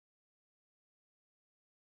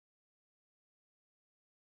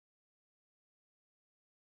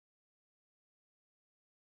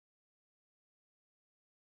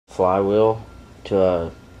flywheel to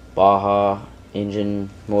a Baja engine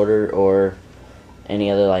motor or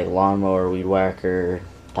any other like lawnmower, weed whacker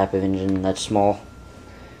type of engine that's small.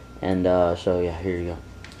 And so yeah, here you go.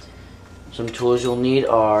 Some tools you'll need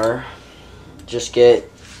are, just get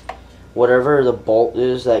whatever the bolt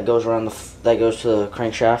is that goes around that goes to the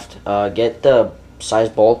crankshaft. Get the size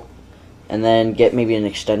bolt, and then get maybe an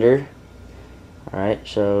extender. Alright,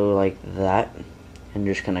 so like that, and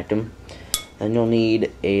just connect them. Then you'll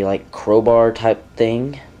need a like crowbar type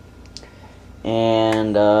thing,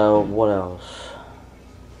 and what else?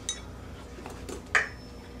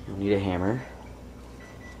 You'll need a hammer,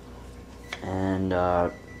 and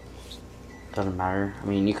doesn't matter. I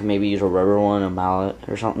mean, you can maybe use a rubber one, a mallet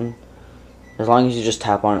or something. As long as you just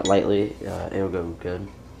tap on it lightly, it'll go good.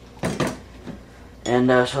 And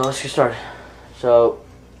so let's get started. So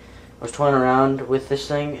I was toying around with this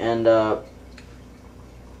thing, and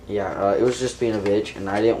yeah, it was just being a bitch, and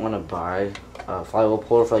I didn't want to buy a flywheel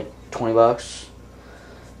puller for like 20 bucks.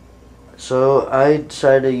 So I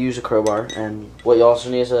decided to use a crowbar, and what you also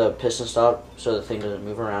need is a piston stop so the thing doesn't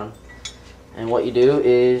move around. And what you do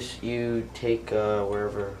is you take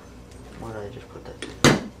wherever, why did I just put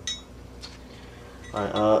that?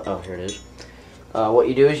 Oh, here it is. What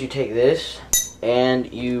you do is you take this,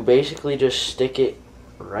 and you basically just stick it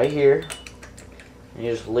right here, and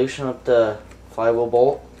you just loosen up the flywheel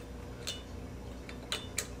bolt,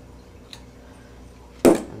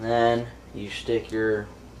 and then you stick your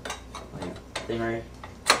thing right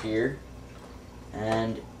here,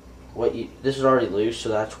 and this is already loose, so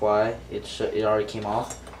that's why it already came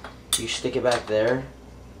off. You stick it back there,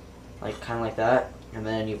 like kind of like that, and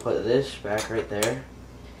then you put this back right there,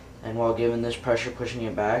 and while giving this pressure, pushing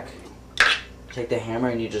it back, take the hammer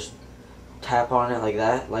and you just tap on it like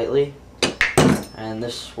that lightly, and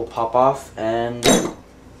this will pop off, and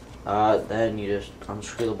then you just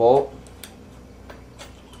unscrew the bolt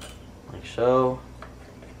like so.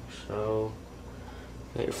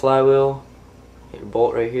 Get your flywheel, get your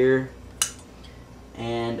bolt right here,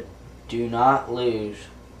 and do not lose,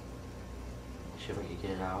 see if I can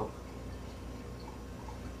get it out,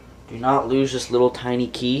 do not lose this little tiny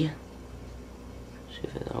key. See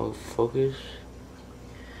if that will focus.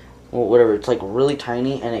 Well, whatever, it's like really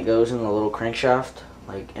tiny, and it goes in the little crankshaft,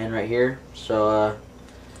 like in right here. So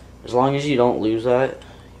as long as you don't lose that,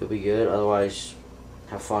 you'll be good. Otherwise,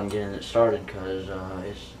 have fun getting it started, because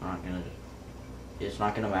it's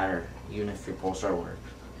not gonna matter even if your pull start works.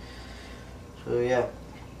 So yeah,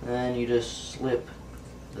 and then you just slip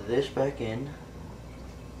this back in,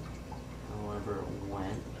 wherever it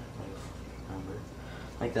went,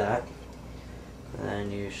 like that, and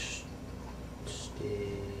then you stick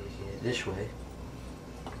it this way,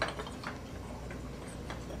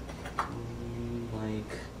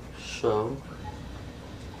 like so,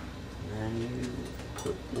 and then you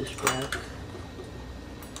put this back,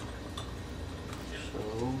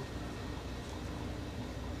 so.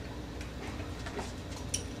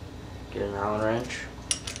 Get an Allen wrench.